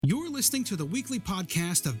You're listening to the weekly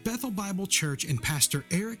podcast of Bethel Bible Church and Pastor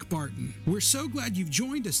Eric Barton. We're so glad you've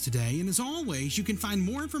joined us today, and as always, you can find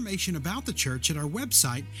more information about the church at our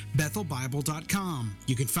website, bethelbible.com.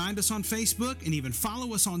 You can find us on Facebook and even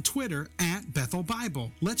follow us on Twitter at Bethel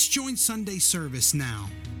Bible. Let's join Sunday service now.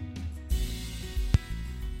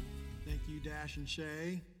 Thank you, Dash and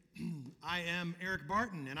Shay. I am Eric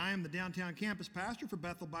Barton, and I am the downtown campus pastor for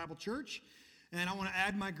Bethel Bible Church, and I want to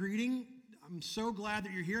add my greeting. I'm so glad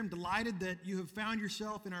that you're here. I'm delighted that you have found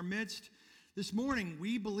yourself in our midst this morning.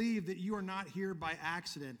 We believe that you are not here by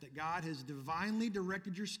accident, that God has divinely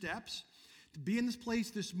directed your steps to be in this place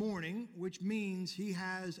this morning, which means He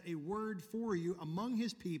has a word for you among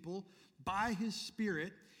His people by His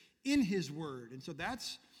Spirit in His word. And so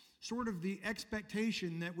that's sort of the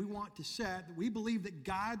expectation that we want to set, that we believe that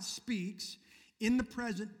God speaks in the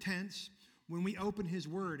present tense when we open His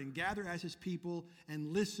Word and gather as His people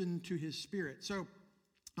and listen to His Spirit. So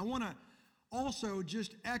I want to also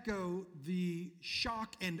just echo the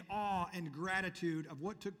shock and awe and gratitude of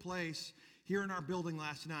what took place here in our building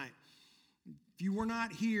last night. If you were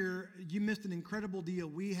not here, you missed an incredible deal.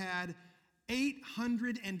 We had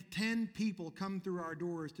 810 people come through our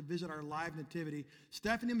doors to visit our live nativity.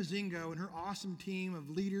 Stephanie Mazingo and her awesome team of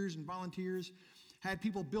leaders and volunteers had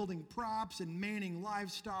people building props and manning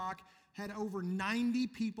livestock, had over 90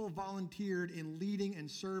 people volunteered in leading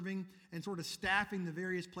and serving and sort of staffing the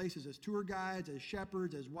various places as tour guides, as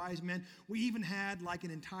shepherds, as wise men. We even had like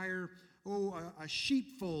an entire, a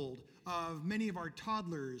sheepfold of many of our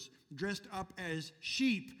toddlers dressed up as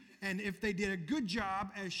sheep. And if they did a good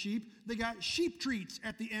job as sheep, they got sheep treats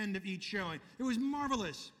at the end of each showing. It was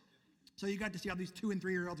marvelous. So you got to see all these 2- and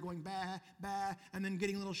 3-year-olds going bah, bah, and then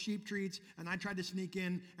getting little sheep treats. And I tried to sneak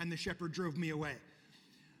in, and the shepherd drove me away.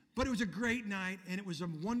 But it was a great night, and it was a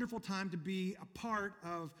wonderful time to be a part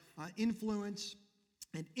of influence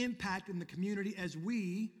and impact in the community as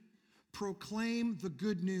we proclaim the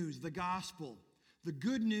good news, the gospel, the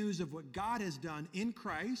good news of what God has done in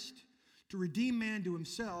Christ to redeem man to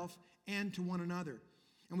Himself and to one another.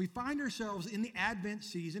 And we find ourselves in the Advent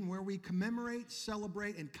season where we commemorate,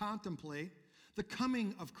 celebrate, and contemplate the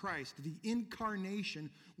coming of Christ, the incarnation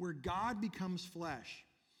where God becomes flesh.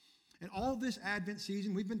 And all this Advent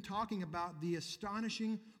season, we've been talking about the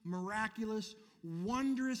astonishing, miraculous,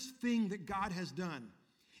 wondrous thing that God has done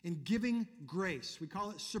in giving grace. We call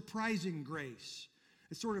it surprising grace.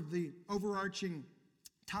 It's sort of the overarching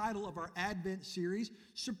title of our Advent series,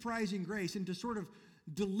 Surprising Grace. And to sort of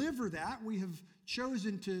deliver that, we have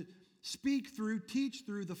chosen to speak through, teach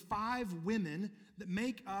through the 5 women that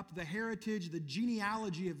make up the heritage, the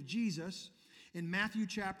genealogy of Jesus in Matthew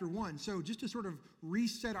chapter 1. So just to sort of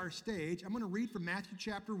reset our stage, I'm going to read from Matthew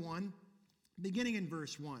chapter 1, beginning in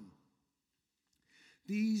verse 1.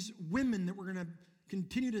 These women that we're going to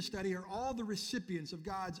continue to study are all the recipients of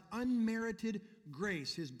God's unmerited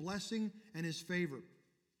grace, His blessing and His favor.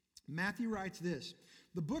 Matthew writes this: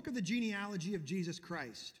 the book of the genealogy of Jesus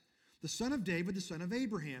Christ, the son of David, the son of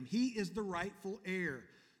Abraham. He is the rightful heir,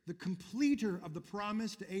 the completer of the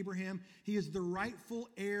promise to Abraham. He is the rightful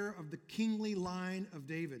heir of the kingly line of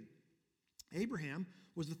David. Abraham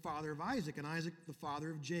was the father of Isaac, and Isaac the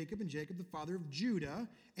father of Jacob, and Jacob the father of Judah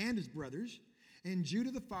and his brothers, and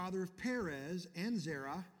Judah the father of Perez and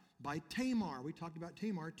Zerah by Tamar. We talked about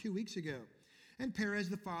Tamar 2 weeks ago. And Perez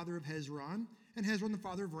the father of Hezron, and Hezron the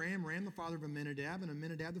father of Ram, Ram the father of Amminadab, and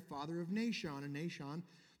Amminadab the father of Nahshon, and Nahshon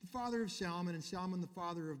the father of Salmon, and Salmon the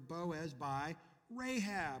father of Boaz by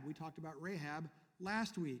Rahab. We talked about Rahab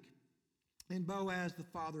last week. And Boaz, the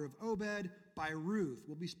father of Obed, by Ruth.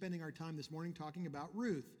 We'll be spending our time this morning talking about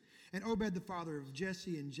Ruth. And Obed, the father of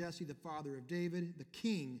Jesse, and Jesse, the father of David, the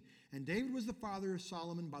king. And David was the father of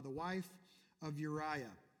Solomon by the wife of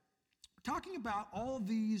Uriah. We're talking about all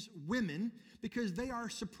these women because they are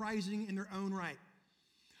surprising in their own right.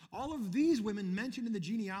 All of these women mentioned in the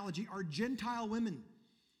genealogy are Gentile women.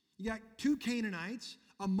 You got 2 Canaanites,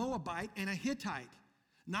 a Moabite, and a Hittite.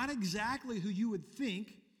 Not exactly who you would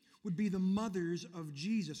think would be the mothers of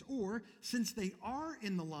Jesus. Or, since they are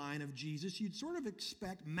in the line of Jesus, you'd sort of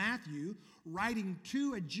expect Matthew, writing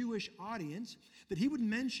to a Jewish audience, that he would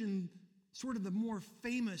mention sort of the more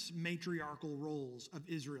famous matriarchal roles of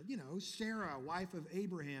Israel. You know, Sarah, wife of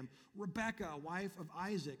Abraham, Rebekah, wife of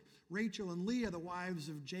Isaac, Rachel and Leah, the wives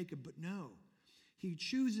of Jacob. But no, he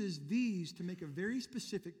chooses these to make a very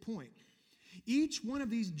specific point. Each one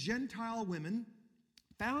of these Gentile women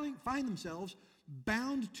find themselves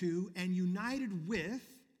bound to and united with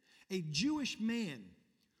a Jewish man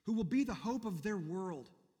who will be the hope of their world.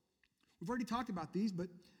 We've already talked about these, but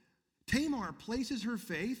Tamar places her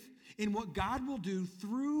faith in what God will do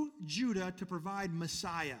through Judah to provide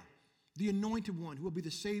Messiah, the anointed one who will be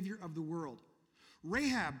the Savior of the world.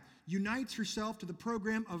 Rahab unites herself to the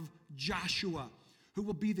program of Joshua, who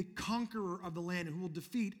will be the conqueror of the land and who will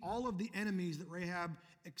defeat all of the enemies that Rahab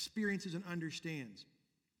experiences and understands.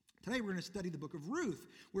 Today we're going to study the book of Ruth,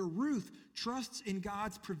 where Ruth trusts in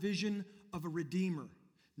God's provision of a redeemer.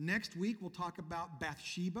 Next week we'll talk about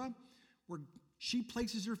Bathsheba, where she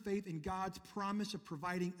places her faith in God's promise of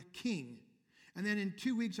providing a king. And then in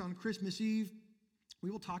 2 weeks on Christmas Eve,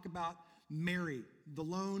 we will talk about Mary, the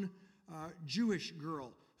lone Jewish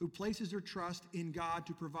girl who places her trust in God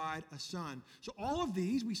to provide a son. So all of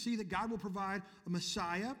these, we see that God will provide a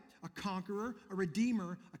Messiah, a conqueror, a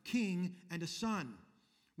redeemer, a king, and a son,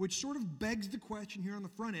 which sort of begs the question here on the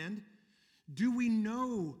front end, do we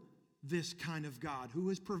know this kind of God who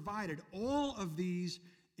has provided all of these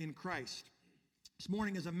in Christ? This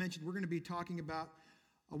morning, as I mentioned, we're going to be talking about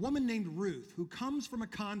a woman named Ruth who comes from a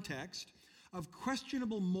context of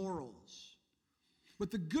questionable morals. But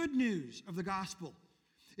the good news of the gospel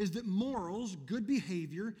is that morals, good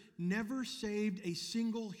behavior, never saved a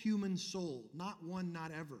single human soul. Not one,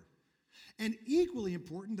 not ever. And equally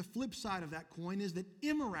important, the flip side of that coin is that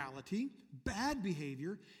immorality, bad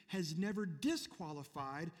behavior, has never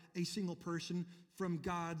disqualified a single person from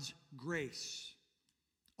God's grace.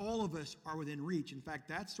 All of us are within reach. In fact,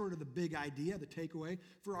 that's sort of the big idea, the takeaway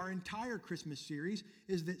for our entire Christmas series,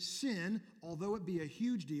 is that sin, although it be a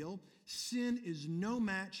huge deal, sin is no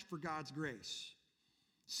match for God's grace.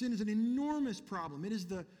 Sin is an enormous problem. It is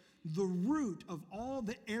the root of all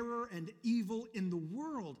the error and evil in the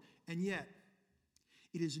world, and yet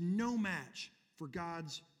it is no match for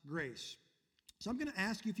God's grace. So I'm going to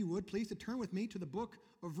ask you, if you would, please, to turn with me to the book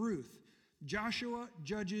of Ruth. Joshua,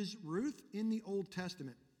 Judges, Ruth in the Old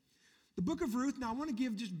Testament. The book of Ruth, now I want to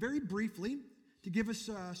give just very briefly, to give us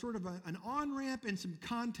sort of an on-ramp and some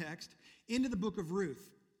context into the book of Ruth.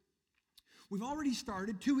 We've already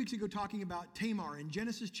started 2 weeks ago talking about Tamar in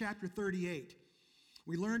Genesis chapter 38.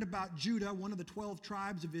 We learned about Judah, one of the 12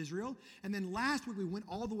 tribes of Israel. And then last week we went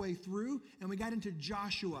all the way through and we got into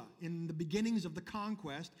Joshua in the beginnings of the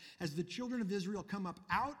conquest as the children of Israel come up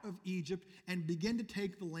out of Egypt and begin to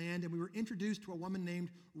take the land. And we were introduced to a woman named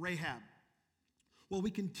Rahab. Well,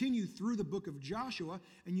 we continue through the book of Joshua,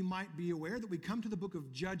 and you might be aware that we come to the book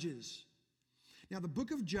of Judges. Now, the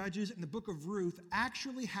book of Judges and the book of Ruth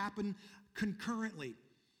actually happen concurrently.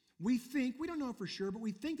 We don't know for sure, but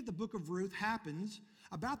we think that the book of Ruth happens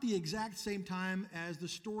about the exact same time as the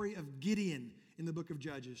story of Gideon in the book of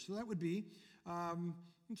Judges. So that would be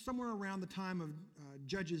somewhere around the time of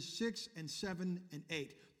Judges 6 and 7 and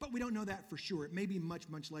 8. But we don't know that for sure. It may be much,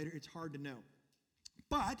 much later. It's hard to know.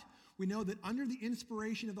 But we know that under the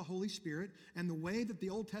inspiration of the Holy Spirit and the way that the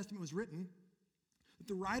Old Testament was written, that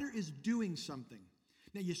the writer is doing something.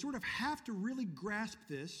 Now, you sort of have to really grasp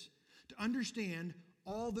this to understand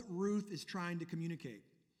all that Ruth is trying to communicate.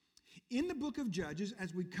 In the book of Judges,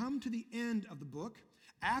 as we come to the end of the book,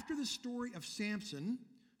 after the story of Samson,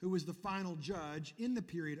 who was the final judge in the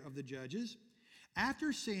period of the Judges,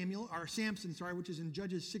 after Samson, which is in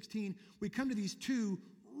Judges 16, we come to these two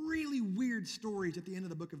really weird stories at the end of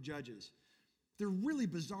the book of Judges. They're really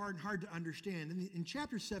bizarre and hard to understand. In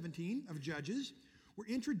chapter 17 of Judges, we're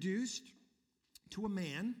introduced to a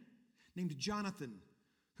man named Jonathan,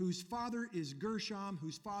 whose father is Gershom,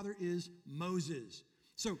 whose father is Moses.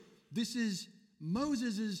 So this is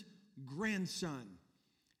Moses' grandson.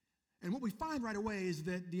 And what we find right away is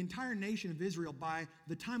that the entire nation of Israel, by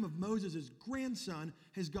the time of Moses' grandson,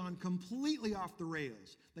 has gone completely off the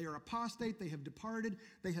rails. They are apostate, they have departed,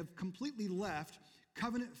 they have completely left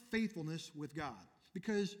covenant faithfulness with God.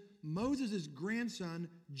 Because Moses' grandson,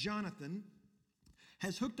 Jonathan,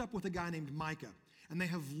 has hooked up with a guy named Micah. And they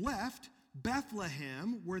have left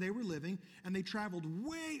Bethlehem, where they were living, and they traveled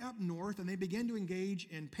way up north, and they began to engage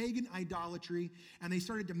in pagan idolatry, and they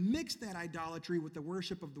started to mix that idolatry with the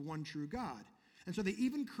worship of the one true God. And so they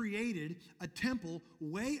even created a temple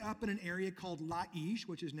way up in an area called Laish,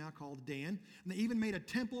 which is now called Dan, and they even made a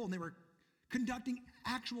temple, and they were conducting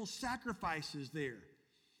actual sacrifices there.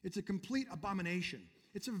 It's a complete abomination.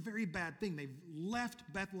 It's a very bad thing. They've left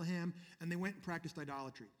Bethlehem, and they went and practiced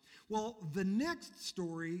idolatry. Well, the next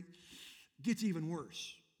story gets even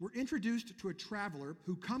worse. We're introduced to a traveler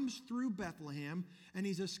who comes through Bethlehem, and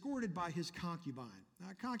he's escorted by his concubine. Now,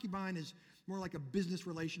 a concubine is more like a business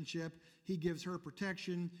relationship. He gives her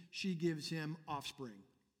protection. She gives him offspring.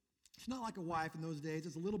 It's not like a wife in those days.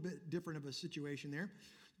 It's a little bit different of a situation there.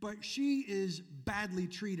 But she is badly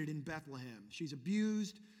treated in Bethlehem. She's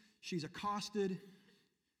abused. She's accosted.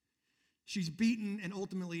 She's beaten and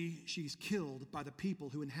ultimately she's killed by the people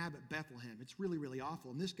who inhabit Bethlehem. It's really, really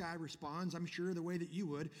awful. And this guy responds, I'm sure, the way that you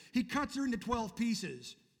would. He cuts her into 12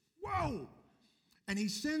 pieces. Whoa! And he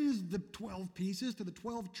sends the 12 pieces to the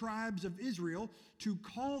 12 tribes of Israel to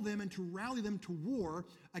call them and to rally them to war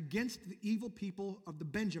against the evil people of the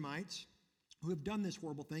Benjamites who have done this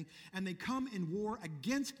horrible thing. And they come in war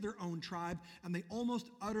against their own tribe, and they almost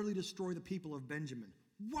utterly destroy the people of Benjamin.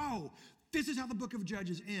 Whoa! This is how the book of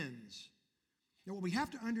Judges ends. Now, what we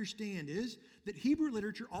have to understand is that Hebrew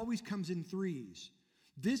literature always comes in threes.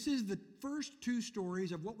 This is the first two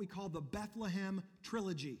stories of what we call the Bethlehem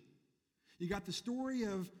trilogy. You got the story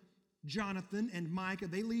of Jonathan and Micah.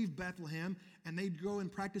 They leave Bethlehem and they go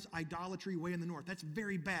and practice idolatry way in the north. That's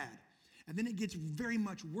very bad. And then it gets very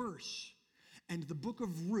much worse. And the book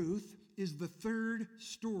of Ruth is the third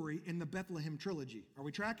story in the Bethlehem trilogy. Are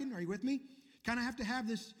we tracking? Are you with me? Kind of have to have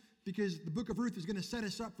this because the book of Ruth is going to set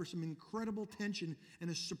us up for some incredible tension and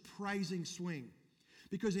a surprising swing.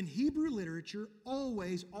 Because in Hebrew literature,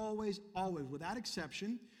 always, without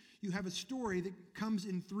exception, you have a story that comes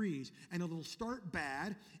in threes, and it'll start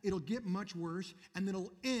bad, it'll get much worse, and then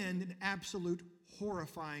it'll end in absolute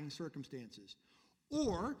horrifying circumstances.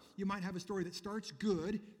 Or you might have a story that starts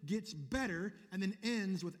good, gets better, and then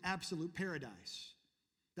ends with absolute paradise.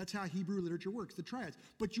 That's how Hebrew literature works, the triads.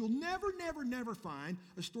 But you'll never find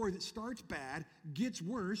a story that starts bad, gets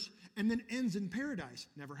worse, and then ends in paradise.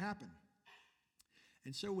 Never happened.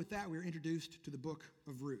 And so with that, we're introduced to the book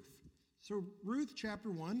of Ruth. So Ruth chapter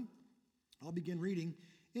 1, I'll begin reading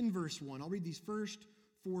in verse 1. I'll read these first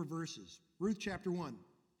 4 verses. Ruth chapter 1.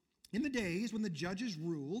 In the days when the judges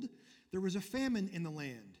ruled, there was a famine in the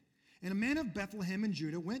land. And a man of Bethlehem in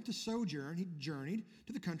Judah went to sojourn. He journeyed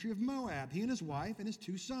to the country of Moab, he and his wife and his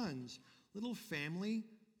 2 sons. Little family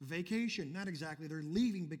vacation. Not exactly. They're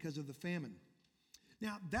leaving because of the famine.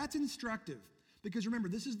 Now, that's instructive. Because remember,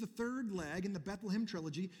 this is the third leg in the Bethlehem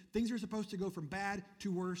trilogy. Things are supposed to go from bad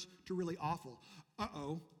to worse to really awful.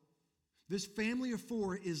 This family of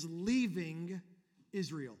 4 is leaving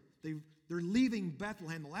Israel. They're leaving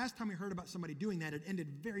Bethlehem. The last time we heard about somebody doing that, it ended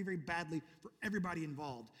very, very badly for everybody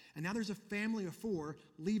involved. And now there's a family of 4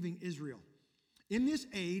 leaving Israel. In this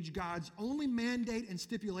age, God's only mandate and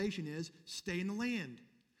stipulation is stay in the land.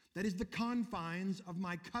 That is the confines of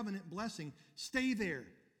my covenant blessing. Stay there.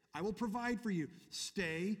 I will provide for you.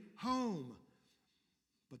 Stay home.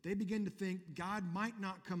 But they begin to think God might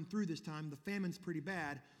not come through this time. The famine's pretty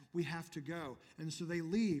bad. We have to go. And so they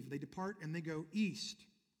leave. They depart and they go east.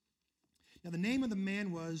 Now the name of the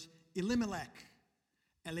man was Elimelech.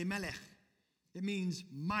 Elimelech. It means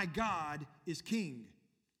my God is king.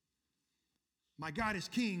 My God is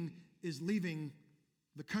king is leaving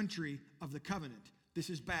the country of the covenant. This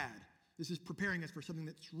is bad. This is preparing us for something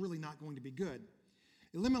that's really not going to be good.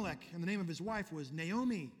 Elimelech, and the name of his wife was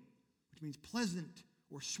Naomi, which means pleasant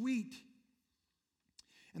or sweet.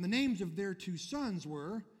 And the names of their 2 sons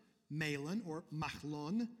were Mahlon or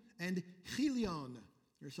Machlon and Chilion.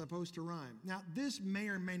 They're supposed to rhyme. Now, this may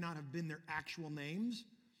or may not have been their actual names.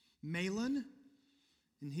 Mahlon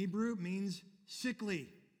in Hebrew means sickly.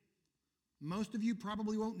 Most of you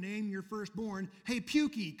probably won't name your firstborn, hey,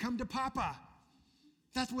 Pukey, come to Papa.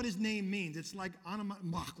 That's what his name means. It's like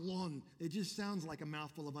Machlon. It just sounds like a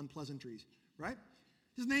mouthful of unpleasantries, right?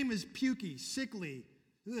 His name is Pukey, sickly,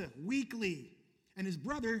 weakly. And his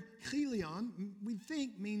brother, Chilion, we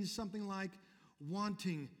think means something like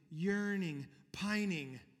wanting, yearning,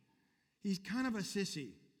 pining. He's kind of a sissy.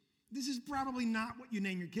 This is probably not what you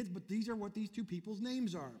name your kids, but these are what these 2 people's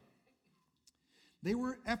names are. They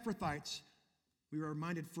were Ephrathites, we were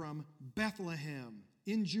reminded, from Bethlehem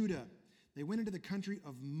in Judah. They went into the country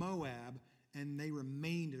of Moab, and they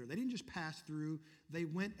remained there. They didn't just pass through. They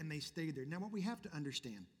went and they stayed there. Now, what we have to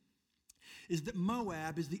understand is that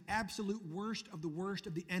Moab is the absolute worst of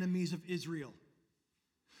the enemies of Israel.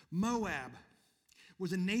 Moab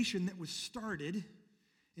was a nation that was started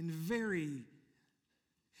in very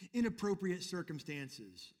inappropriate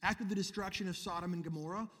circumstances. After the destruction of Sodom and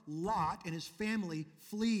Gomorrah, Lot and his family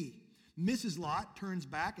flee. Mrs. Lot turns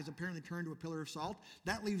back, is apparently turned to a pillar of salt.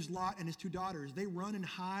 That leaves Lot and his 2 daughters. They run and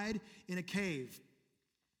hide in a cave.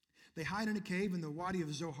 They hide in a cave in the Wadi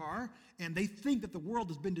of Zohar, and they think that the world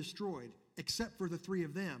has been destroyed, except for the 3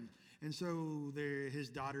 of them. And so his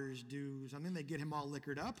daughters do something. They get him all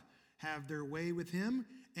liquored up, have their way with him,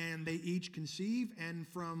 and they each conceive. And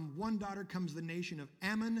from one daughter comes the nation of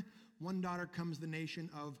Ammon, one daughter comes the nation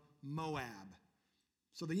of Moab.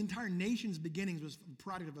 So the entire nation's beginnings was a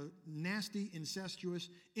product of a nasty, incestuous,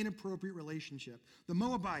 inappropriate relationship. The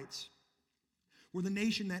Moabites were the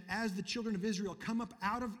nation that, as the children of Israel come up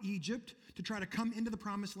out of Egypt to try to come into the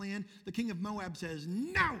promised land, the king of Moab says,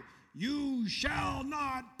 "No, you shall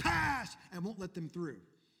not pass," and won't let them through.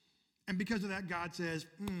 And because of that, God says,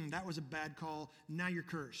 that was a bad call. Now you're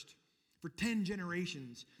cursed. For 10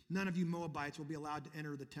 generations, none of you Moabites will be allowed to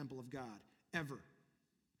enter the temple of God, ever.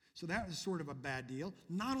 So that was sort of a bad deal.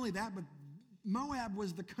 Not only that, but Moab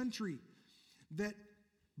was the country that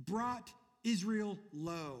brought Israel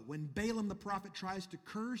low. When Balaam the prophet tries to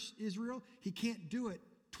curse Israel, he can't do it.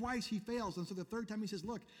 Twice he fails. And so the third time he says,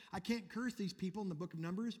 look, I can't curse these people in the book of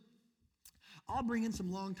Numbers. I'll bring in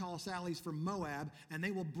some long, tall Sallies from Moab, and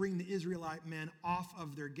they will bring the Israelite men off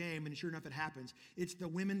of their game. And sure enough, it happens. It's the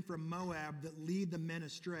women from Moab that lead the men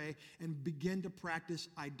astray and begin to practice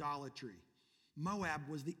idolatry. Moab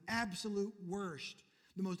was the absolute worst,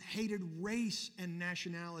 the most hated race and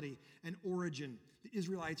nationality and origin. The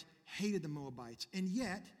Israelites hated the Moabites. And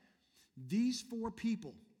yet, these 4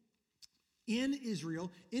 people in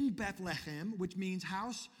Israel, in Bethlehem, which means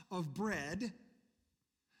house of bread,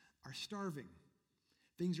 are starving.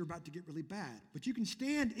 Things are about to get really bad. But you can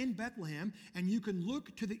stand in Bethlehem and you can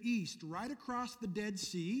look to the east, right across the Dead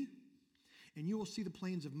Sea, and you will see the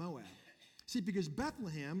plains of Moab. See, because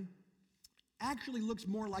Bethlehem actually looks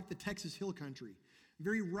more like the Texas Hill Country.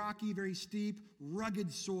 Very rocky, very steep,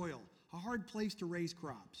 rugged soil. A hard place to raise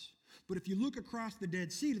crops. But if you look across the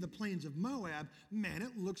Dead Sea to the plains of Moab, man,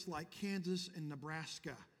 it looks like Kansas and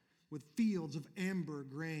Nebraska with fields of amber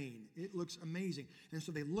grain. It looks amazing. And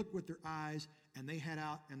so they look with their eyes, and they head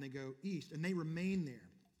out, and they go east, and they remain there.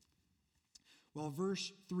 Well,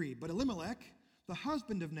 verse 3, but Elimelech, the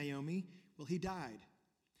husband of Naomi, well, he died,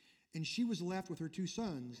 and she was left with her 2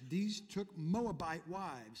 sons. These took Moabite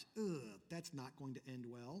wives. That's not going to end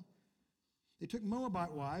well. They took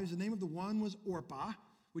Moabite wives. The name of the one was Orpah,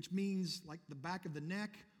 which means like the back of the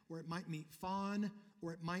neck, or it might mean fawn,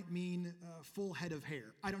 or it might mean full head of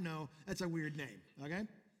hair. I don't know. That's a weird name, okay?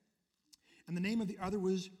 And the name of the other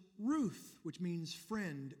was Ruth, which means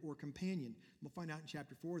friend or companion. We'll find out in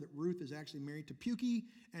chapter 4 that Ruth is actually married to Pukey,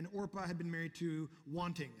 and Orpah had been married to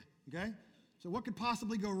Wanting, okay? So what could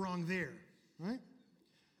possibly go wrong there, right?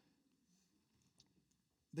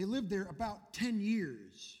 They lived there about 10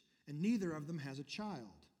 years, and neither of them has a child.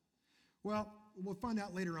 Well, we'll find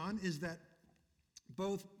out later on is that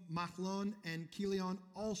both Machlon and Chilion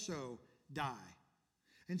also die.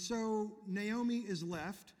 And so Naomi is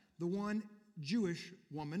left, the one Jewish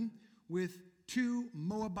woman, with 2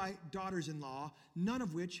 Moabite daughters-in-law, none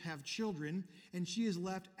of which have children, and she is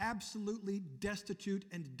left absolutely destitute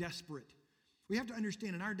and desperate. We have to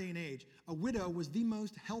understand, in our day and age, a widow was the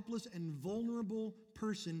most helpless and vulnerable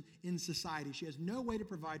person in society. She has no way to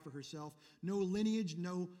provide for herself, no lineage,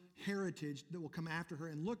 no heritage that will come after her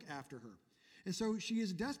and look after her. And so she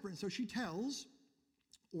is desperate. And so she tells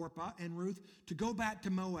Orpah and Ruth to go back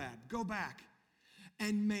to Moab. Go back.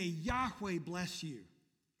 And may Yahweh bless you.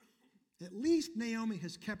 At least Naomi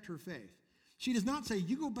has kept her faith. She does not say,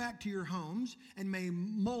 you go back to your homes, and may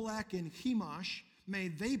Molech and Chemosh, may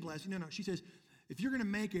they bless you. No. She says, if you're going to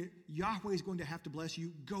make it, Yahweh is going to have to bless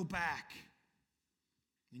you. Go back.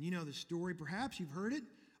 And you know the story. Perhaps you've heard it.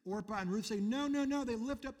 Orpah and Ruth say, no. They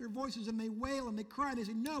lift up their voices and they wail and they cry. They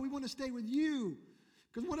say, no, we want to stay with you.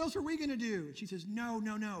 Because what else are we going to do? And she says, no.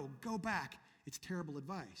 Go back. It's terrible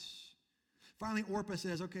advice. Finally, Orpah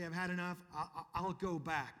says, okay, I've had enough. I'll go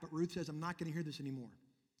back. But Ruth says, I'm not going to hear this anymore.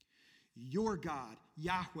 Your God,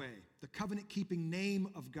 Yahweh, the covenant-keeping name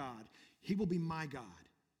of God, he will be my God.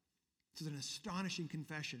 This is an astonishing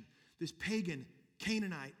confession. This pagan,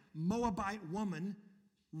 Canaanite, Moabite woman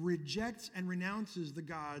rejects and renounces the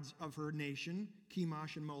gods of her nation,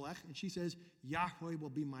 Chemosh and Molech, and she says, Yahweh will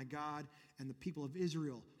be my God, and the people of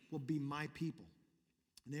Israel will be my people.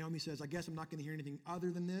 Naomi says, I guess I'm not going to hear anything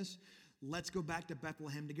other than this. Let's go back to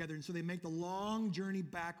Bethlehem together. And so they make the long journey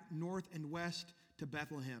back north and west to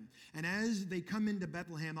Bethlehem. And as they come into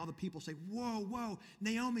Bethlehem, all the people say, whoa,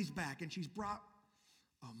 Naomi's back, and she's brought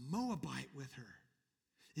a Moabite with her.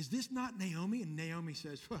 Is this not Naomi? And Naomi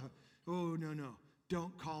says, oh, no.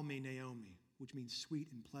 Don't call me Naomi, which means sweet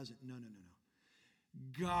and pleasant. No.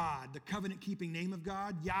 God, the covenant-keeping name of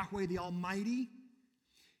God, Yahweh the Almighty,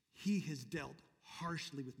 he has dealt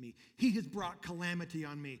harshly with me. He has brought calamity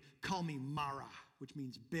on me. Call me Mara, which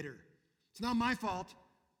means bitter. It's not my fault,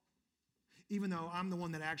 even though I'm the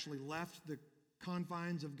one that actually left the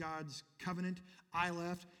confines of God's covenant. I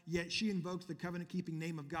left, yet she invokes the covenant-keeping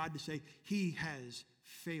name of God to say, he has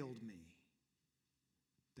failed me.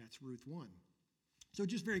 That's Ruth 1. So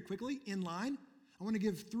just very quickly, in line, I want to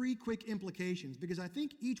give 3 quick implications because I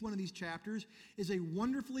think each one of these chapters is a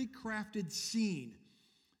wonderfully crafted scene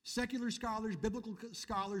Secular scholars, biblical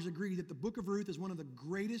scholars agree that the book of Ruth is one of the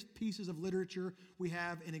greatest pieces of literature we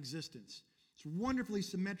have in existence. It's wonderfully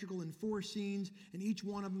symmetrical in 4 scenes, and each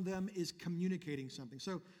one of them is communicating something.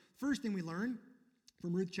 So, first thing we learn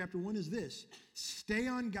from Ruth chapter 1 is this: stay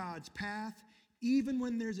on God's path even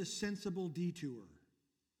when there's a sensible detour.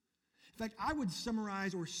 In fact, I would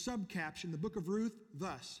summarize or subcaption the book of Ruth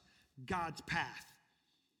thus: God's path.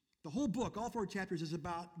 The whole book, all 4 chapters, is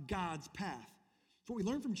about God's path. So what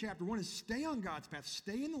we learn from chapter 1 is stay on God's path,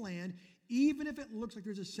 stay in the land, even if it looks like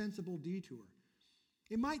there's a sensible detour.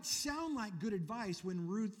 It might sound like good advice when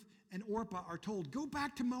Ruth and Orpah are told, go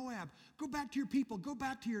back to Moab, go back to your people, go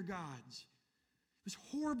back to your gods. It was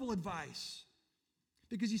horrible advice.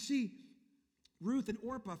 Because you see, Ruth and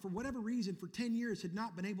Orpah, for whatever reason, for 10 years had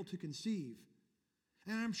not been able to conceive.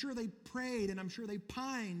 And I'm sure they prayed and I'm sure they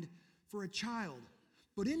pined for a child.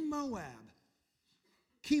 But in Moab,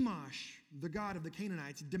 Chemosh, the god of the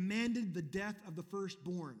Canaanites, demanded the death of the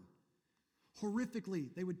firstborn.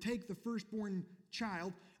 Horrifically, they would take the firstborn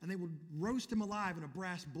child and they would roast him alive in a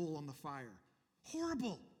brass bull on the fire.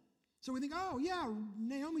 Horrible. So we think, oh yeah,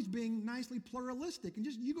 Naomi's being nicely pluralistic, and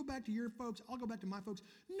just you go back to your folks, I'll go back to my folks.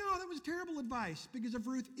 No, that was terrible advice, because if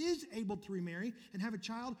Ruth is able to remarry and have a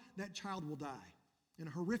child, that child will die in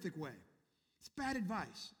a horrific way. It's bad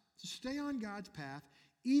advice. So stay on God's path,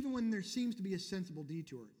 even when there seems to be a sensible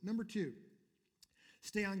detour. Number 2,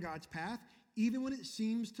 stay on God's path, even when it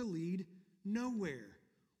seems to lead nowhere.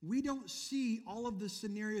 We don't see all of the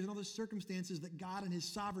scenarios and all the circumstances that God in his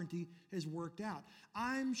sovereignty has worked out.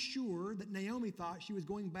 I'm sure that Naomi thought she was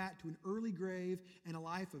going back to an early grave and a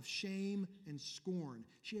life of shame and scorn.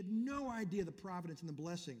 She had no idea the providence and the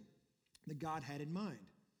blessing that God had in mind.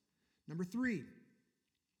 Number 3,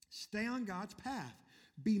 stay on God's path.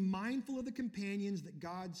 Be mindful of the companions that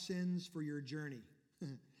God sends for your journey.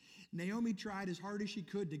 Naomi tried as hard as she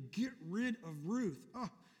could to get rid of Ruth. Oh,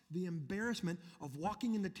 the embarrassment of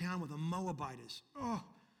walking into town with a Moabitess. Oh,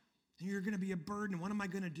 you're going to be a burden. What am I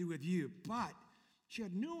going to do with you? But she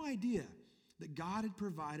had no idea that God had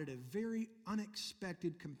provided a very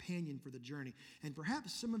unexpected companion for the journey. And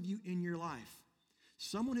perhaps some of you in your life,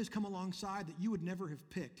 someone has come alongside that you would never have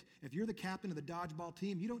picked. If you're the captain of the dodgeball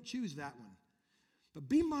team, you don't choose that one. But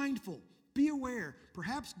be mindful, be aware.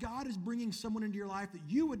 Perhaps God is bringing someone into your life that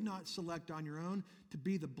you would not select on your own to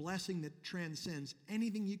be the blessing that transcends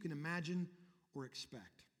anything you can imagine or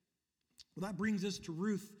expect. Well, that brings us to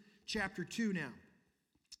Ruth chapter 2 now.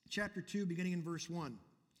 Chapter 2, beginning in verse 1.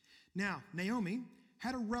 Now, Naomi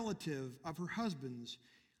had a relative of her husband's,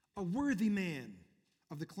 a worthy man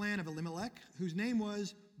of the clan of Elimelech, whose name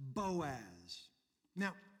was Boaz.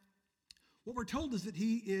 Now, what we're told is that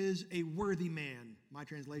he is a worthy man. My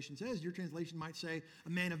translation says, your translation might say, a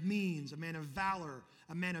man of means, a man of valor,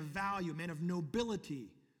 a man of value, a man of nobility.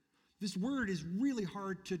 This word is really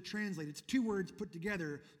hard to translate. It's 2 words put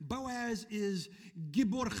together. Boaz is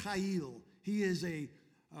Gibor Chayil. He is a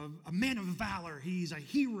man of valor. He's a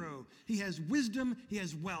hero. He has wisdom. He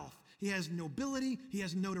has wealth. He has nobility. He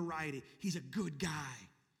has notoriety. He's a good guy.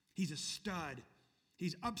 He's a stud.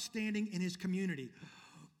 He's upstanding in his community.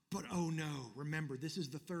 But oh no, remember, this is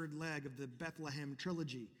the 3rd leg of the Bethlehem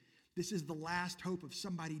trilogy. This is the last hope of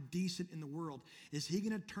somebody decent in the world. Is he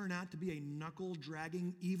going to turn out to be a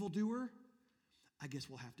knuckle-dragging evildoer? I guess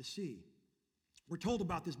we'll have to see. We're told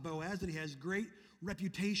about this Boaz that he has great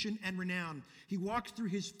reputation and renown. He walks through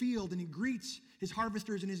his field and he greets his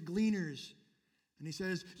harvesters and his gleaners. And he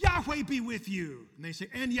says, Yahweh be with you. And they say,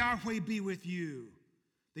 and Yahweh be with you.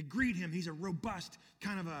 They greet him. He's a robust,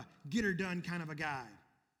 kind of a get-her-done kind of a guy.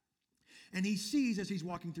 And he sees, as he's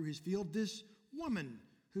walking through his field, this woman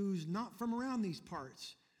who's not from around these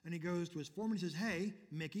parts. And he goes to his foreman and says, hey,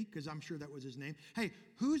 Mickey, because I'm sure that was his name. Hey,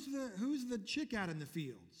 who's the chick out in the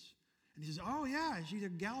fields? And he says, oh, yeah, she's a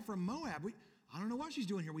gal from Moab. I don't know what she's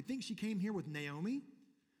doing here. We think she came here with Naomi.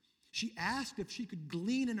 She asked if she could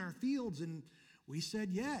glean in our fields, and we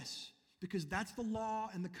said yes, because that's the law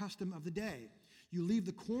and the custom of the day. You leave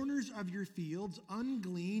the corners of your fields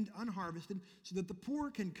ungleaned, unharvested, so that the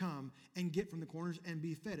poor can come and get from the corners and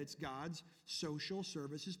be fed. It's God's social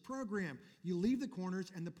services program. You leave the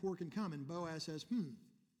corners and the poor can come. And Boaz says,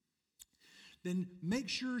 Then make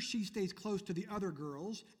sure she stays close to the other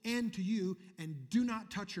girls and to you, and do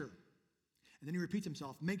not touch her. And then he repeats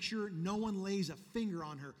himself, make sure no one lays a finger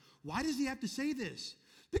on her. Why does he have to say this?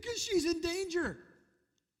 Because she's in danger.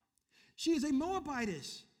 She is a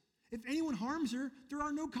Moabitess. If anyone harms her, there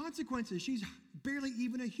are no consequences. She's barely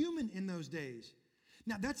even a human in those days.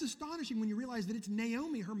 Now, that's astonishing when you realize that it's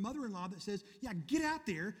Naomi, her mother-in-law, that says, yeah, get out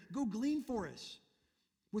there, go glean for us,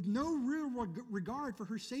 with no real regard for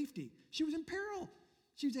her safety. She was in peril.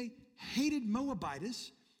 She was a hated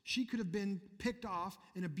Moabitess. She could have been picked off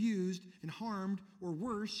and abused and harmed or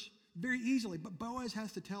worse very easily. But Boaz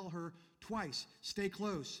has to tell her twice, stay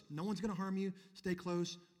close. No one's going to harm you. Stay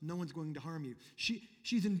close. No one's going to harm you.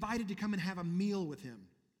 She's invited to come and have a meal with him.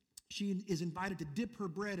 She is invited to dip her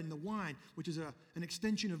bread in the wine, which is an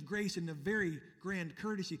extension of grace and a very grand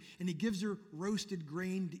courtesy. And he gives her roasted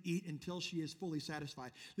grain to eat until she is fully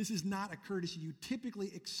satisfied. This is not a courtesy you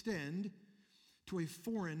typically extend to a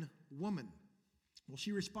foreign woman. Well,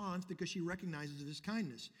 she responds because she recognizes his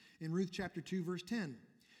kindness. In Ruth chapter 2, verse 10,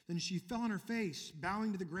 then she fell on her face,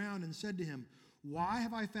 bowing to the ground, and said to him, why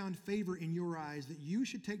have I found favor in your eyes that you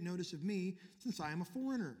should take notice of me, since I am a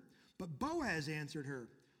foreigner? But Boaz answered her,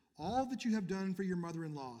 all that you have done for your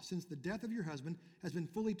mother-in-law since the death of your husband has been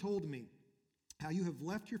fully told me, how you have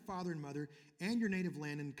left your father and mother and your native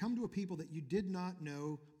land and come to a people that you did not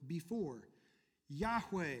know before.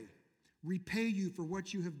 Yahweh repay you for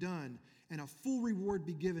what you have done, and a full reward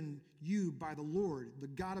be given you by the Lord, the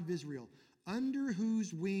God of Israel, under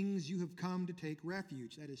whose wings you have come to take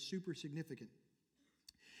refuge. That is super significant.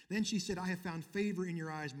 Then she said, I have found favor in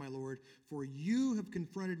your eyes, my Lord, for you have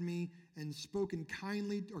confronted me and spoken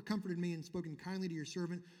kindly, or comforted me and spoken kindly to your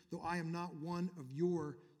servant, though I am not one of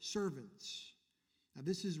your servants. Now,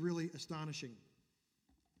 this is really astonishing.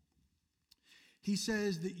 He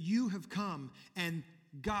says that you have come, and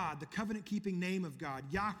God, the covenant-keeping name of God,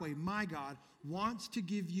 Yahweh, my God, wants to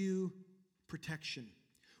give you protection,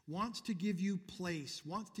 wants to give you place,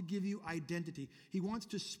 wants to give you identity. He wants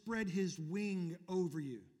to spread his wing over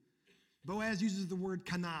you. Boaz uses the word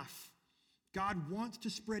kanaf. God wants to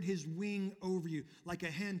spread his wing over you like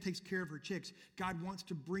a hen takes care of her chicks. God wants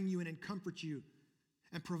to bring you in and comfort you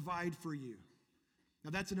and provide for you.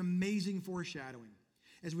 Now that's an amazing foreshadowing.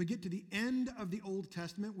 As we get to the end of the Old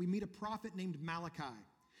Testament, we meet a prophet named Malachi.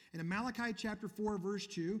 And in Malachi chapter 4, verse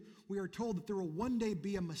 2, we are told that there will one day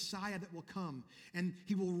be a Messiah that will come, and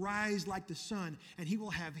he will rise like the sun, and he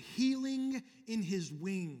will have healing in his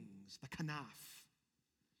wings, the kanaf.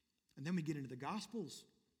 And then we get into the Gospels.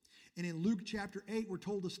 And in Luke chapter 8, we're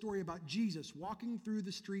told a story about Jesus walking through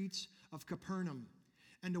the streets of Capernaum,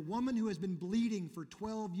 and a woman who has been bleeding for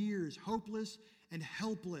 12 years, hopeless and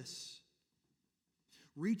helpless,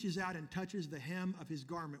 reaches out and touches the hem of his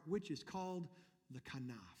garment, which is called the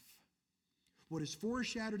kanaf. What is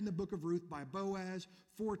foreshadowed in the book of Ruth by Boaz,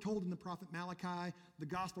 foretold in the prophet Malachi, the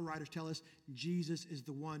gospel writers tell us Jesus is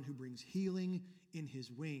the one who brings healing in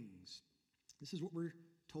his wings. This is what we're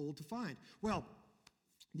told to find. Well,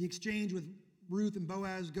 the exchange with Ruth and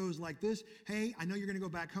Boaz goes like this. Hey, I know you're going to go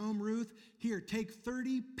back home, Ruth. Here, take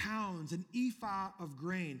 30 pounds, an ephah of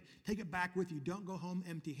grain. Take it back with you. Don't go home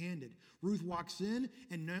empty-handed. Ruth walks in,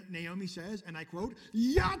 and Naomi says, and I quote,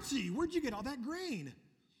 Yahtzee, where'd you get all that grain?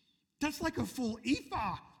 That's like a full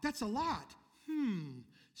ephah. That's a lot.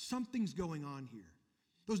 Something's going on here.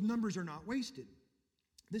 Those numbers are not wasted.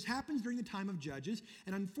 This happens during the time of Judges,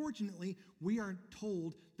 and unfortunately, we are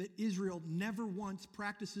told that Israel never once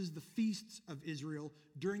practices the feasts of Israel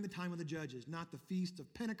during the time of the Judges. Not the feasts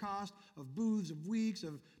of Pentecost, of booths, of weeks,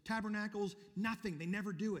 of tabernacles, nothing. They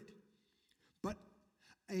never do it. But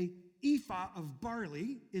a ephah of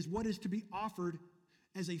barley is what is to be offered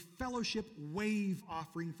as a fellowship wave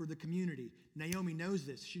offering for the community. Naomi knows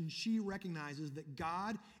this, and she recognizes that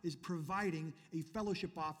God is providing a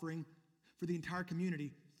fellowship offering for the entire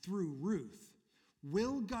community through Ruth.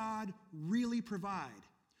 Will God really provide?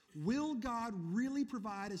 Will God really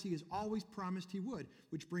provide as he has always promised he would?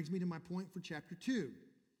 Which brings me to my point for chapter 2.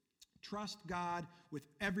 Trust God with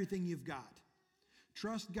everything you've got.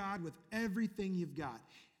 Trust God with everything you've got.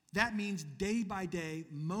 That means day by day,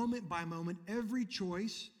 moment by moment, every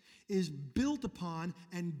choice is built upon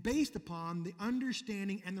and based upon the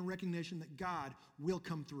understanding and the recognition that God will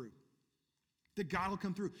come through. That God will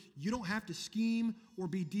come through. You don't have to scheme or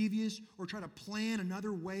be devious or try to plan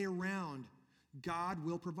another way around. God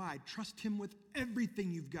will provide. Trust him with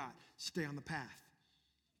everything you've got. Stay on the path.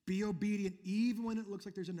 Be obedient even when it looks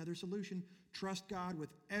like there's another solution. Trust God with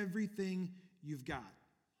everything you've got.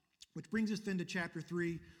 Which brings us then to chapter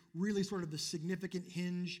 3, really sort of the significant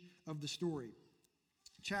hinge of the story.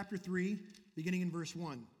 Chapter 3, beginning in verse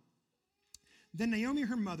 1. Then Naomi,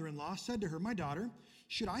 her mother-in-law, said to her, My daughter,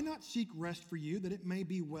 should I not seek rest for you, that it may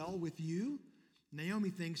be well with you? Naomi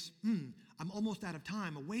thinks, I'm almost out of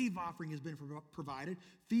time. A wave offering has been provided.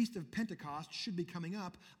 Feast of Pentecost should be coming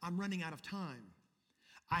up. I'm running out of time.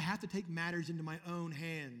 I have to take matters into my own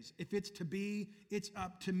hands. If it's to be, it's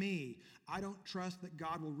up to me. I don't trust that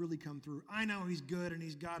God will really come through. I know he's good and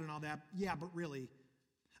he's God and all that. Yeah, but really,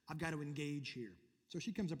 I've got to engage here. So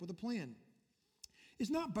she comes up with a plan. Is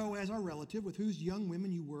not Boaz our relative, with whose young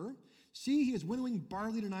women you were? See, he is winnowing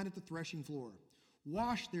barley tonight at the threshing floor.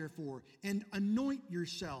 Wash, therefore, and anoint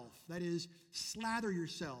yourself. That is, slather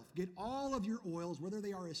yourself. Get all of your oils, whether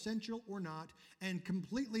they are essential or not, and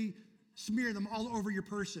completely smear them all over your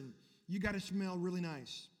person. You got to smell really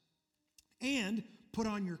nice. And put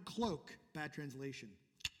on your cloak. Bad translation.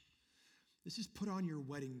 This is put on your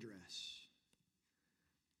wedding dress.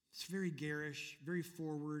 It's very garish, very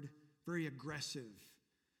forward, very aggressive.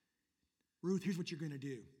 Ruth, here's what you're going to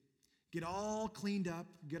do. Get all cleaned up,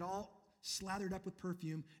 get all slathered up with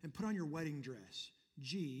perfume, and put on your wedding dress.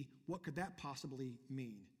 Gee, what could that possibly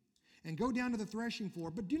mean? And go down to the threshing floor,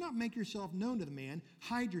 but do not make yourself known to the man.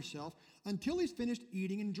 Hide yourself until he's finished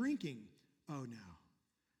eating and drinking. Oh, no.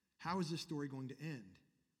 How is this story going to end?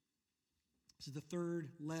 This is the third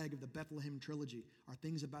leg of the Bethlehem trilogy. Are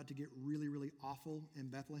things about to get really, really awful in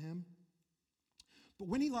Bethlehem? But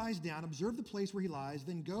when he lies down, observe the place where he lies,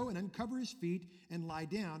 then go and uncover his feet and lie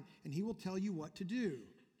down, and he will tell you what to do.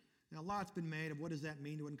 Now, a lot's been made of what does that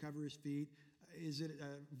mean to uncover his feet. Is it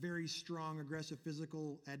a very strong, aggressive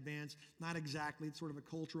physical advance? Not exactly. It's sort of a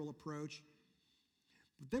cultural approach.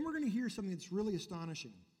 But then we're going to hear something that's really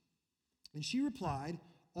astonishing. And she replied,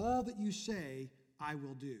 all that you say, I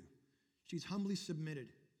will do. She's humbly submitted.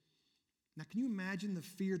 Now, can you imagine the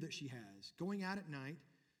fear that she has? Going out at night,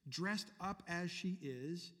 dressed up as she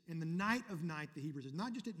is, in the night of night, the Hebrew says,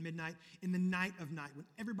 not just at midnight, in the night of night, when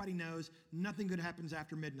everybody knows nothing good happens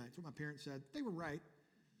after midnight. That's what my parents said. They were right.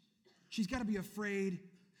 She's got to be afraid.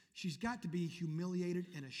 She's got to be humiliated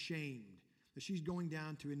and ashamed that she's going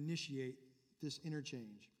down to initiate this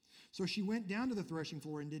interchange. So she went down to the threshing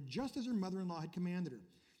floor and did just as her mother-in-law had commanded her.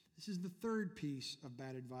 This is the third piece of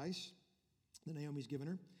bad advice that Naomi's given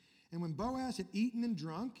her. And when Boaz had eaten and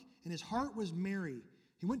drunk, and his heart was merry,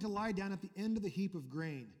 he went to lie down at the end of the heap of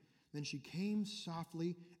grain. Then she came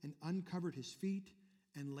softly and uncovered his feet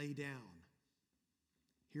and lay down.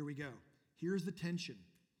 Here we go. Here's the tension.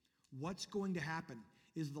 What's going to happen?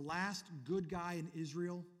 Is the last good guy in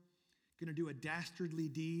Israel going to do a dastardly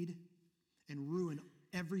deed and ruin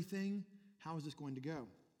everything? How is this going to go?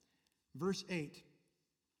 Verse 8.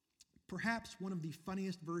 Perhaps one of the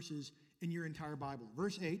funniest verses in your entire Bible.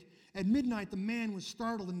 Verse 8, at midnight the man was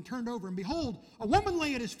startled and turned over, and behold, a woman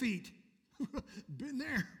lay at his feet. Been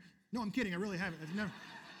there. No, I'm kidding. I really haven't.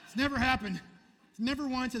 It's never happened. Never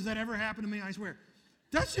once has that ever happened to me, I swear.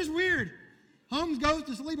 That's just weird. Holmes goes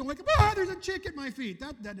to sleep and wake up, there's a chick at my feet.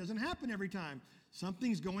 That doesn't happen every time.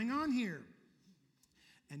 Something's going on here.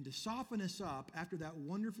 And to soften us up after that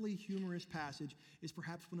wonderfully humorous passage is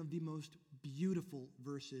perhaps one of the most beautiful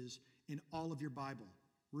verses in all of your Bible.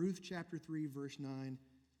 Ruth chapter 3, verse 9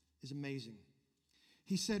 is amazing.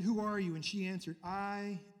 He said, who are you? And she answered,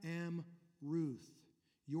 I am Ruth,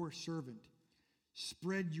 your servant.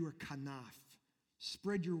 Spread your kanaf.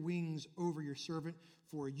 Spread your wings over your servant,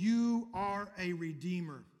 for you are a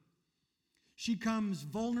redeemer. She comes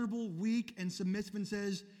vulnerable, weak, and submissive and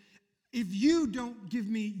says, if you don't give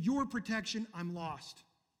me your protection, I'm lost.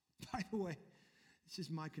 By the way, this is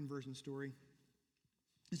my conversion story.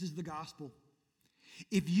 This is the gospel.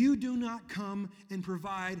 If you do not come and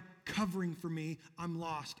provide covering for me, I'm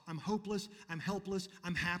lost. I'm hopeless. I'm helpless.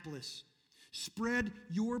 I'm hapless. Spread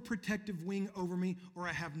your protective wing over me, or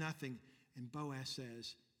I have nothing. And Boaz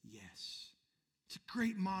says, yes. It's a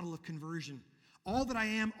great model of conversion. All that I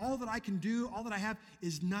am, all that I can do, all that I have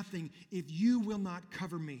is nothing if you will not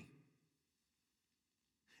cover me.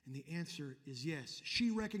 And the answer is yes. She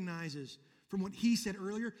recognizes from what he said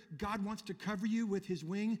earlier, God wants to cover you with his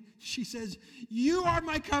wing. She says, you are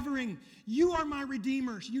my covering. You are my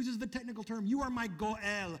redeemer. She uses the technical term, you are my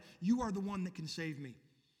goel. You are the one that can save me.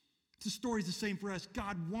 The story is the same for us.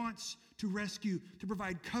 God wants to rescue, to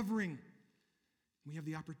provide covering. We have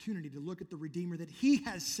the opportunity to look at the Redeemer that he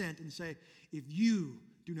has sent and say, if you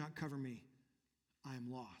do not cover me, I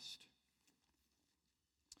am lost.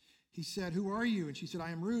 He said, who are you? And she said,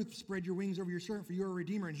 I am Ruth. Spread your wings over your servant, for you are a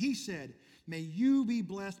redeemer. And he said, may you be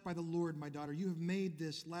blessed by the Lord, my daughter. You have made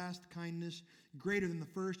this last kindness greater than the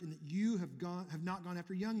first, in that you have not gone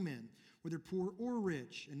after young men, whether poor or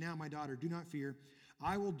rich. And now, my daughter, do not fear.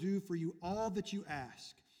 I will do for you all that you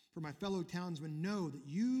ask. For my fellow townsmen know that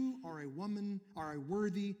you are a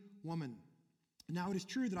worthy woman. Now it is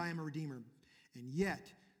true that I am a redeemer, and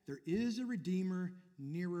yet there is a redeemer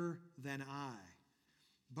nearer than I.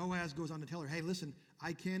 Boaz goes on to tell her, hey, listen,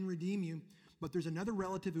 I can redeem you, but there's another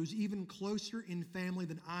relative who's even closer in family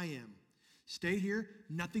than I am. Stay here.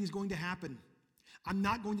 Nothing's going to happen. I'm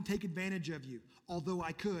not going to take advantage of you, although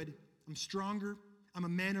I could. I'm stronger. I'm a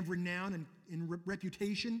man of renown and in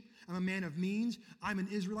reputation. I'm a man of means. I'm an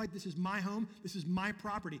Israelite. This is my home. This is my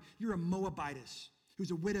property. You're a Moabitess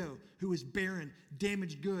who's a widow, who is barren,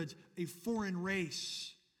 damaged goods, a foreign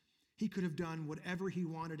race. He could have done whatever he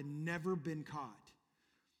wanted and never been caught.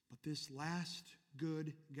 But this last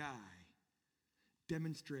good guy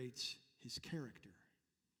demonstrates his character.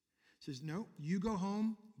 Says, no, you go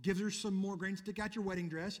home, gives her some more grain, stick out your wedding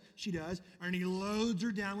dress. She does. And he loads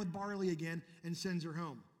her down with barley again and sends her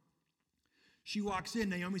home. She walks in.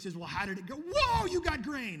 Naomi says, well, how did it go? Whoa, you got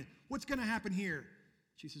grain. What's going to happen here?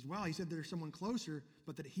 She says, well, he said there's someone closer,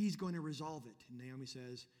 but that he's going to resolve it. And Naomi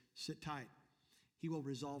says, sit tight. He will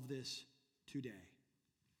resolve this today.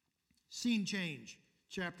 Scene change,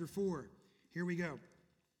 chapter 4. Here we go.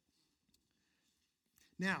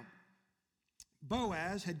 Now,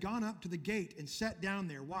 Boaz had gone up to the gate and sat down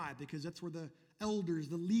there. Why? Because that's where the elders,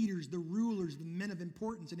 the leaders, the rulers, the men of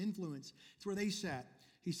importance and influence, it's where they sat.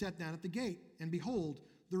 He sat down at the gate, and behold,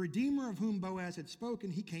 the Redeemer of whom Boaz had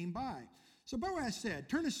spoken, he came by. So Boaz said,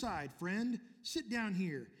 turn aside, friend, sit down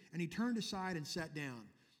here. And he turned aside and sat down.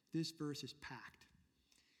 This verse is packed.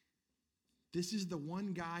 This is the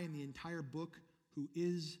one guy in the entire book who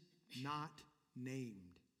is not named.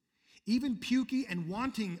 Even Pukey and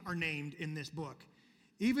Wanting are named in this book.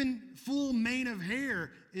 Even full mane of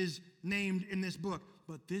hair is named in this book.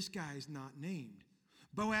 But this guy's not named.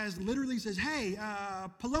 Boaz literally says, hey,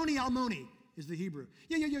 Poloni Almoni is the Hebrew.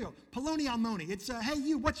 Yo. Poloni Almoni. It's, hey,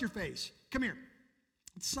 you, what's your face? Come here.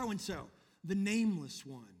 It's so-and-so, the nameless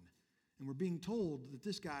one. And we're being told that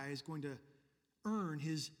this guy is going to earn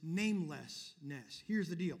his namelessness. Here's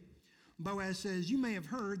the deal. Boaz says, you may have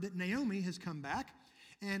heard that Naomi has come back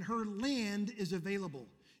and her land is available.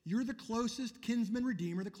 You're the closest kinsman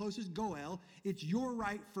redeemer, the closest Goel. It's your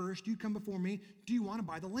right first. You come before me. Do you want to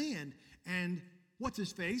buy the land? And what's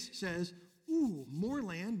his face says, ooh, more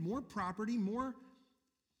land, more property, more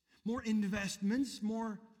investments,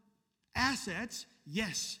 more assets.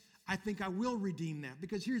 Yes, I think I will redeem that.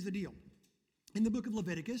 Because here's the deal. In the book of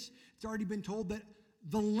Leviticus, it's already been told that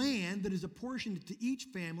the land that is apportioned to each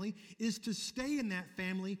family is to stay in that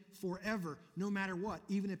family forever, no matter what.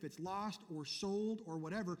 Even if it's lost or sold or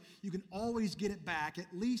whatever, you can always get it back at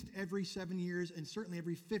least every 7 years and certainly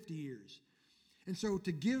every 50 years. And so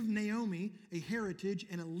to give Naomi a heritage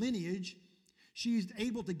and a lineage, she's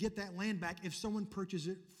able to get that land back if someone purchases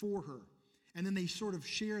it for her. And then they sort of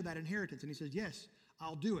share that inheritance. And he says, yes,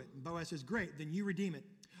 I'll do it. And Boaz says, great, then you redeem it.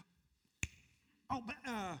 Oh, but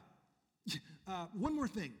one more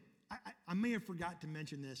thing. I may have forgot to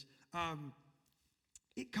mention this.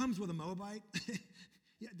 It comes with a Moabite.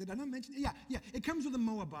 Yeah, did I not mention it? Yeah. It comes with a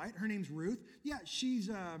Moabite. Her name's Ruth. Yeah, she's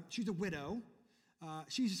a widow.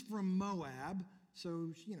 She's from Moab, so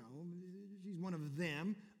she's one of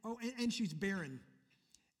them. Oh, and she's barren.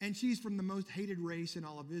 And she's from the most hated race in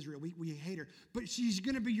all of Israel. We hate her. But she's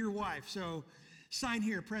going to be your wife, so sign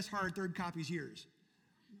here, press hard, third copy's yours.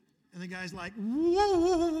 And the guy's like,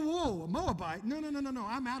 whoa, a Moabite? No,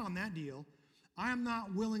 I'm out on that deal. I am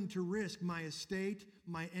not willing to risk my estate,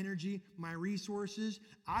 my energy, my resources.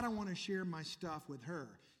 I don't want to share my stuff with her.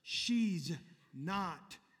 She's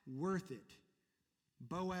not worth it.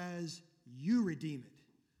 Boaz, you redeem it.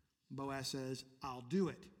 Boaz says, I'll do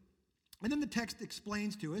it. And then the text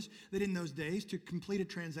explains to us that in those days, to complete a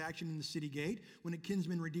transaction in the city gate, when a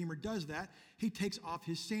kinsman redeemer does that, he takes off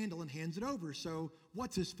his sandal and hands it over. So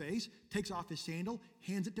what's his face? Takes off his sandal,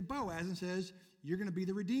 hands it to Boaz and says, you're going to be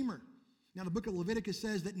the redeemer. Now the book of Leviticus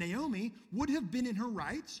says that Naomi would have been in her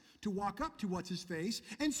rights to walk up to what's his face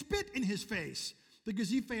and spit in his face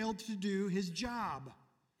because he failed to do his job.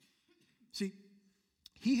 See,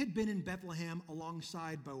 he had been in Bethlehem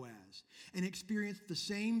alongside Boaz and experienced the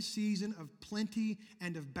same season of plenty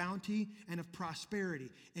and of bounty and of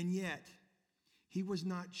prosperity. And yet, he was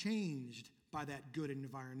not changed by that good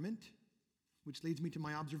environment, which leads me to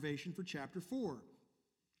my observation for chapter 4.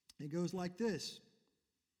 It goes like this.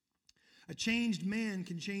 A changed man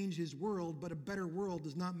can change his world, but a better world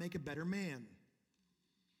does not make a better man.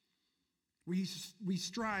 We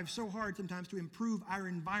strive so hard sometimes to improve our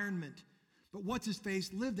environment. But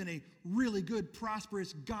what's-his-face lived in a really good,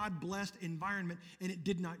 prosperous, God-blessed environment, and it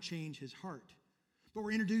did not change his heart. But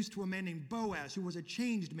we're introduced to a man named Boaz, who was a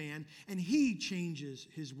changed man, and he changes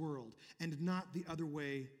his world, and not the other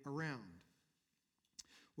way around.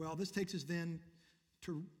 Well, this takes us then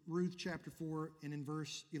to Ruth chapter 4, and in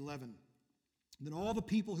verse 11. Then all the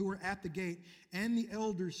people who were at the gate and the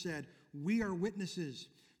elders said, we are witnesses.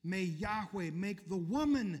 May Yahweh make the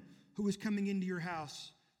woman who is coming into your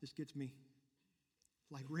house, this gets me,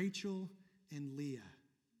 like Rachel and Leah.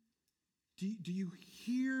 Do you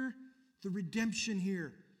hear the redemption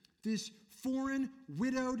here. This foreign,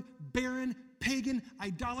 widowed, barren, pagan,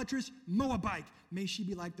 idolatrous Moabite, may she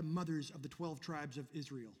be like the mothers of the 12 tribes of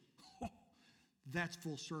Israel. That's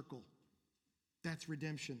full circle. That's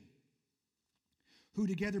redemption. Who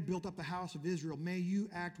together built up the house of Israel, may you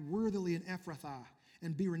act worthily in Ephrathah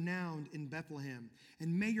and be renowned in Bethlehem.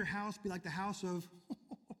 And may your house be like the house of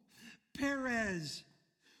Perez,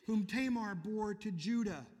 whom Tamar bore to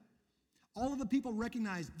Judah. All of the people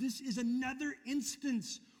recognize this is another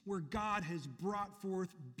instance where God has brought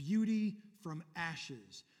forth beauty from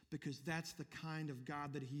ashes, because that's the kind of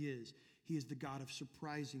God that he is. He is the God of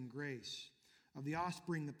surprising grace, of the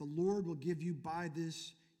offspring that the Lord will give you by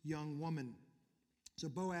this young woman. So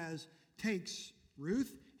Boaz takes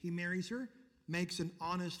Ruth, he marries her, makes an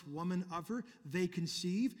honest woman of her. They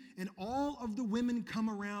conceive, and all of the women come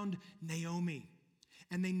around Naomi,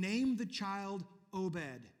 and they name the child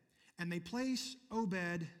Obed. And they place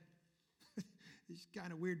Obed, it's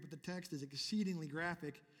kind of weird, but the text is exceedingly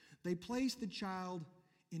graphic. They place the child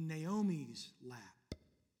in Naomi's lap,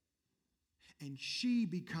 and she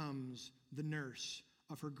becomes the nurse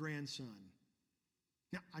of her grandson.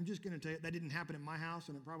 Now, I'm just going to tell you, that didn't happen at my house,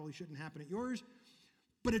 and it probably shouldn't happen at yours,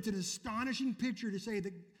 but it's an astonishing picture to say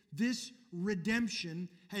that this redemption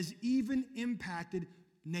has even impacted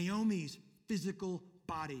Naomi's physical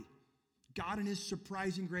body. God in his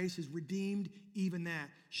surprising grace has redeemed even that.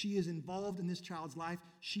 She is involved in this child's life.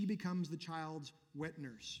 She becomes the child's wet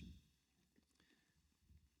nurse.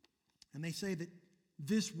 And they say that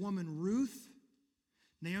this woman, Ruth,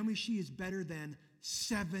 Naomi, she is better than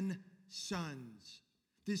 7 sons.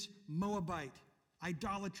 This Moabite,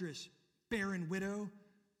 idolatrous, barren widow,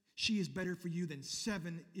 she is better for you than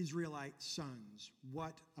 7 Israelite sons.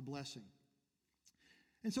 What a blessing.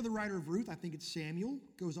 And so the writer of Ruth, I think it's Samuel,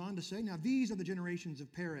 goes on to say, now these are the generations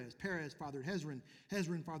of Perez. Perez fathered Hezron.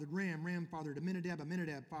 Hezron fathered Ram. Ram fathered Amminadab.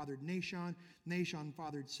 Amminadab fathered Nahshon. Nahshon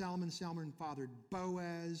fathered Salmon. Salmon fathered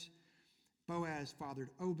Boaz. Boaz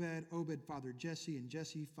fathered Obed. Obed fathered Jesse. And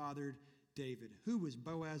Jesse fathered David. Who was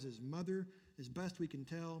Boaz's mother? As best we can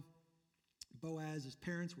tell, Boaz's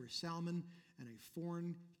parents were Salmon and a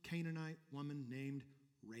foreign Canaanite woman named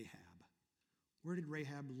Rahab. Where did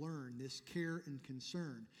Rahab learn this care and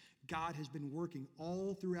concern? God has been working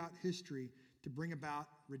all throughout history to bring about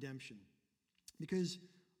redemption. Because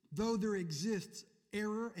though there exists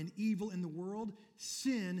error and evil in the world,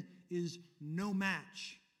 sin is no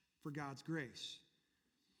match for God's grace.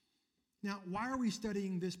 Now, why are we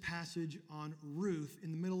studying this passage on Ruth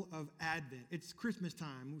in the middle of Advent? It's Christmas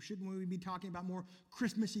time. Shouldn't we be talking about more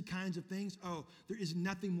Christmassy kinds of things? Oh, there is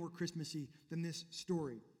nothing more Christmassy than this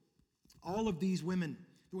story. All of these women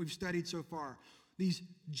that we've studied so far, these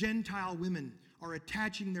Gentile women, are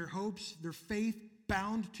attaching their hopes, their faith,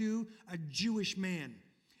 bound to a Jewish man,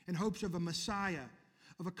 and hopes of a Messiah,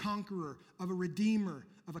 of a conqueror, of a redeemer,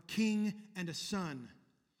 of a king and a son.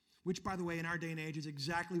 Which, by the way, in our day and age is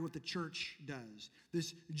exactly what the church does.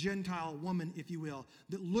 This Gentile woman, if you will,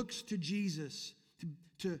 that looks to Jesus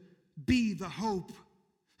to be the hope,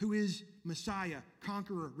 who is Messiah,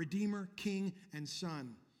 conqueror, redeemer, king, and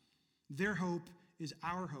son. Their hope is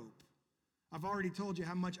our hope. I've already told you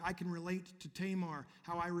how much I can relate to Tamar,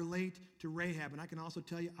 how I relate to Rahab, and I can also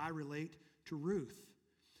tell you I relate to Ruth.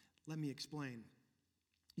 Let me explain.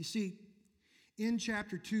 You see, in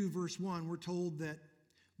chapter 2, verse 1, we're told that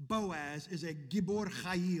Boaz is a Gibor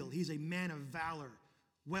Chayil. He's a man of valor,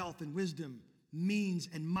 wealth and wisdom, means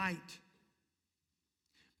and might.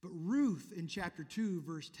 But Ruth, in chapter 2,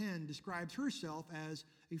 verse 10, describes herself as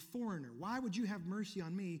a foreigner. Why would you have mercy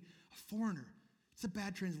on me, a foreigner? It's a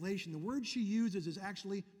bad translation. The word she uses is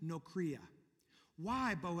actually nokria.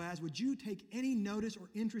 Why, Boaz, would you take any notice or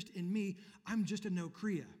interest in me? I'm just a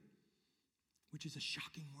nokria, which is a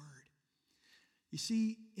shocking word. You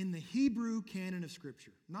see, in the Hebrew canon of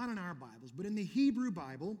Scripture, not in our Bibles, but in the Hebrew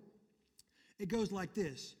Bible, it goes like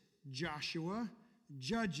this: Joshua,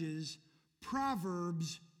 Judges,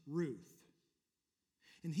 Proverbs, Ruth.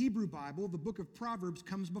 In Hebrew Bible, the book of Proverbs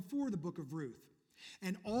comes before the book of Ruth.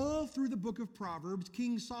 And all through the book of Proverbs,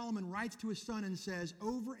 King Solomon writes to his son and says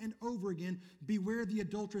over and over again, beware the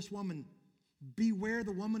adulterous woman. Beware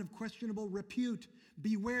the woman of questionable repute.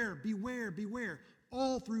 Beware, beware, beware.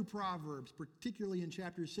 All through Proverbs, particularly in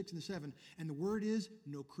chapters 6 and 7. And the word is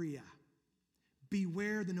nokria.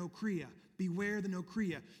 Beware the nokria. Beware the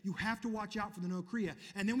nokria. You have to watch out for the nokria.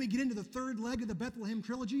 And then we get into the third leg of the Bethlehem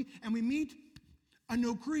trilogy, and we meet a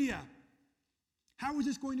nokria. How is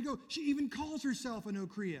this going to go? She even calls herself a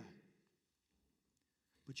nokria.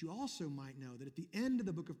 But you also might know that at the end of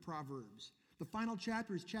the book of Proverbs, the final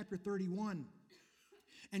chapter is chapter 31.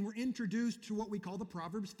 And we're introduced to what we call the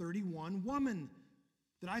Proverbs 31 woman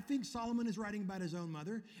that I think Solomon is writing about his own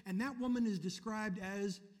mother. And that woman is described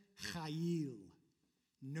as Chayil,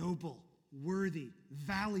 noble, worthy,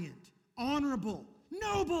 valiant, honorable,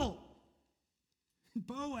 noble.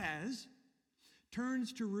 Boaz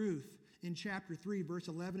turns to Ruth in chapter 3, verse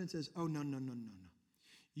 11, and says, oh, no.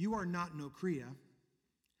 You are not Nokria.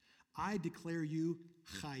 I declare you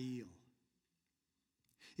Chayil.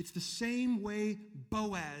 It's the same way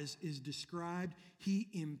Boaz is described. He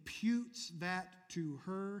imputes that to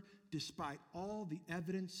her despite all the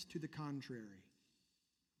evidence to the contrary.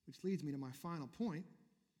 Which leads me to my final point.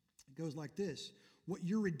 It goes like this. What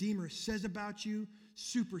your Redeemer says about you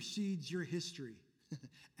supersedes your history.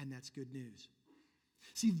 And that's good news.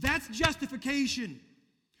 See, that's justification,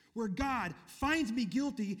 where God finds me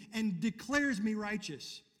guilty and declares me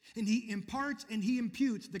righteous. And he imparts and he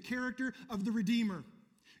imputes the character of the Redeemer.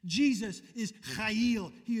 Jesus is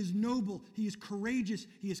Chayil. He is noble. He is courageous.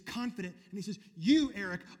 He is confident. And he says, you,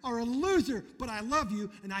 Eric, are a loser, but I love you,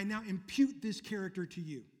 and I now impute this character to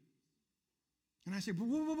you. And I say,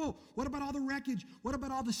 whoa. What about all the wreckage? What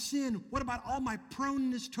about all the sin? What about all my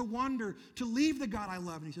proneness to wander, to leave the God I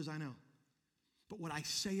love? And he says, I know. But what I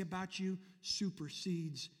say about you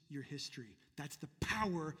supersedes your history. That's the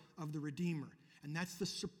power of the Redeemer. And that's the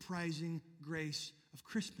surprising grace of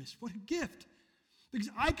Christmas. What a gift. Because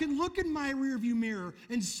I can look in my rearview mirror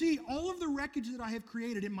and see all of the wreckage that I have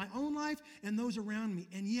created in my own life and those around me.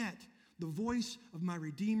 And yet, the voice of my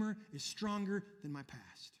Redeemer is stronger than my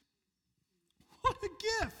past. What a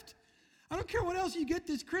gift. I don't care what else you get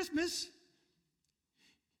this Christmas.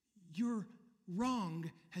 Your wrong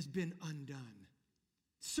has been undone.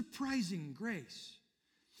 Surprising grace.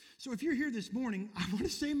 So if you're here this morning, I want to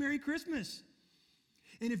say Merry Christmas.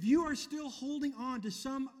 And if you are still holding on to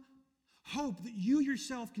some hope that you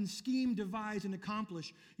yourself can scheme, devise, and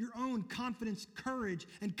accomplish your own confidence, courage,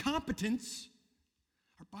 and competence,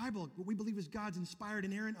 our Bible, what we believe is God's inspired,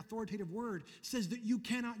 inerrant, authoritative word, says that you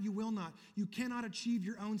cannot, you will not. You cannot achieve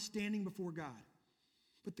your own standing before God.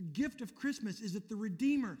 But the gift of Christmas is that the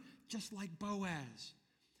Redeemer, just like Boaz,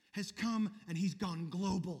 has come and he's gone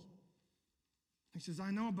global. He says,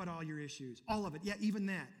 I know about all your issues, all of it. Yeah, even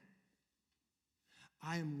that.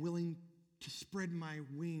 I am willing to spread my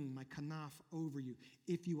wing, my kanaf over you,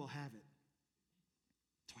 if you will have it.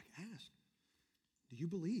 So I ask, do you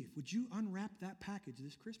believe? Would you unwrap that package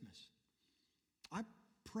this Christmas? I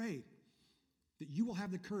pray that you will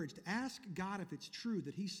have the courage to ask God if it's true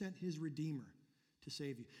that he sent his Redeemer to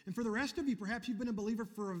save you. And for the rest of you, perhaps you've been a believer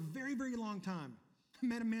for a very, very long time. I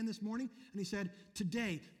met a man this morning, and he said,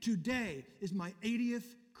 today is my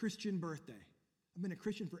 80th Christian birthday. I've been a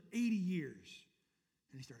Christian for 80 years.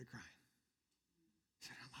 And he started crying. He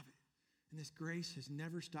said, I love it. And this grace has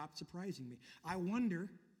never stopped surprising me. I wonder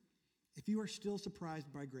if you are still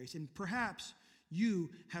surprised by grace, and perhaps you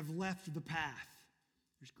have left the path.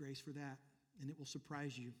 There's grace for that, and it will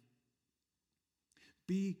surprise you.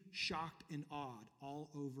 Be shocked and awed all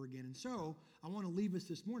over again. And so, I want to leave us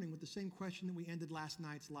this morning with the same question that we ended last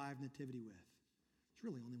night's live nativity with. It's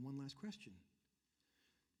really only one last question.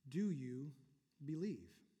 Do you believe?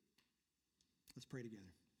 Let's pray together.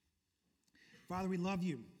 Father, we love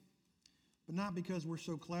you, but not because we're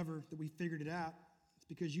so clever that we figured it out. It's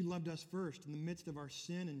because you loved us first in the midst of our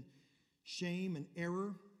sin and shame and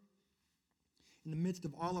error, in the midst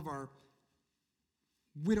of all of our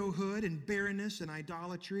widowhood and barrenness and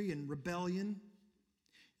idolatry and rebellion.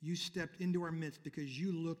 You stepped into our midst because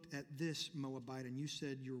you looked at this Moabite and you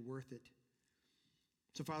said you're worth it.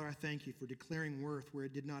 So, Father, I thank you for declaring worth where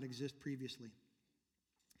it did not exist previously.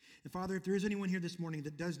 And Father, if there is anyone here this morning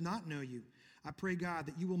that does not know you, I pray, God,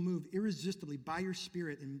 that you will move irresistibly by your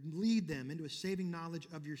Spirit and lead them into a saving knowledge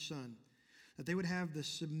of your Son, that they would have the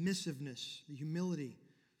submissiveness, the humility,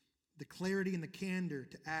 the clarity, and the candor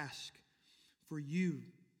to ask for you,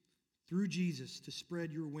 through Jesus, to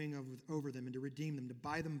spread your wing over them and to redeem them, to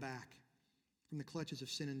buy them back from the clutches of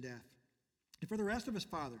sin and death. And for the rest of us,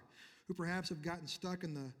 Father, who perhaps have gotten stuck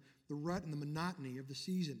in the rut and the monotony of the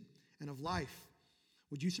season and of life,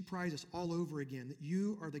 would you surprise us all over again that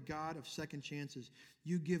you are the God of second chances.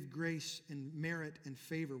 You give grace and merit and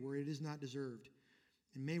favor where it is not deserved.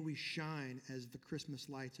 And may we shine as the Christmas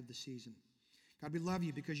lights of the season. God, we love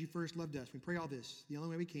you because you first loved us. We pray all this the only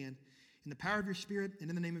way we can, in the power of your Spirit and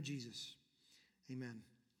in the name of Jesus. Amen.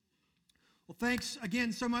 Well, thanks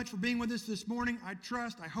again so much for being with us this morning. I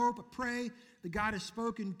trust, I hope, I pray that God has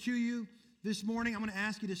spoken to you this morning. I'm going to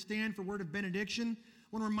ask you to stand for a word of benediction. I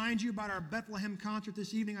want to remind you about our Bethlehem concert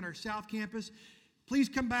this evening on our South Campus. Please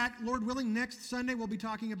come back, Lord willing. Next Sunday, we'll be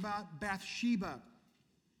talking about Bathsheba,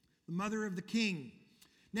 the mother of the king.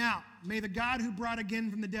 Now, may the God who brought again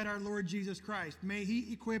from the dead our Lord Jesus Christ, may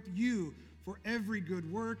he equip you for every good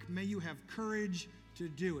work. May you have courage to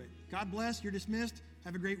do it. God bless. You're dismissed.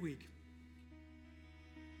 Have a great week.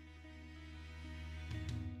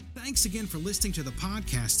 Thanks again for listening to the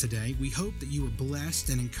podcast today. We hope that you were blessed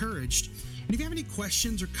and encouraged. And if you have any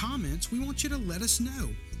questions or comments, we want you to let us know.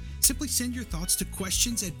 Simply send your thoughts to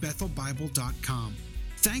questions@bethelbible.com.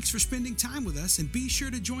 Thanks for spending time with us, and be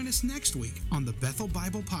sure to join us next week on the Bethel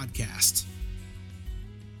Bible Podcast.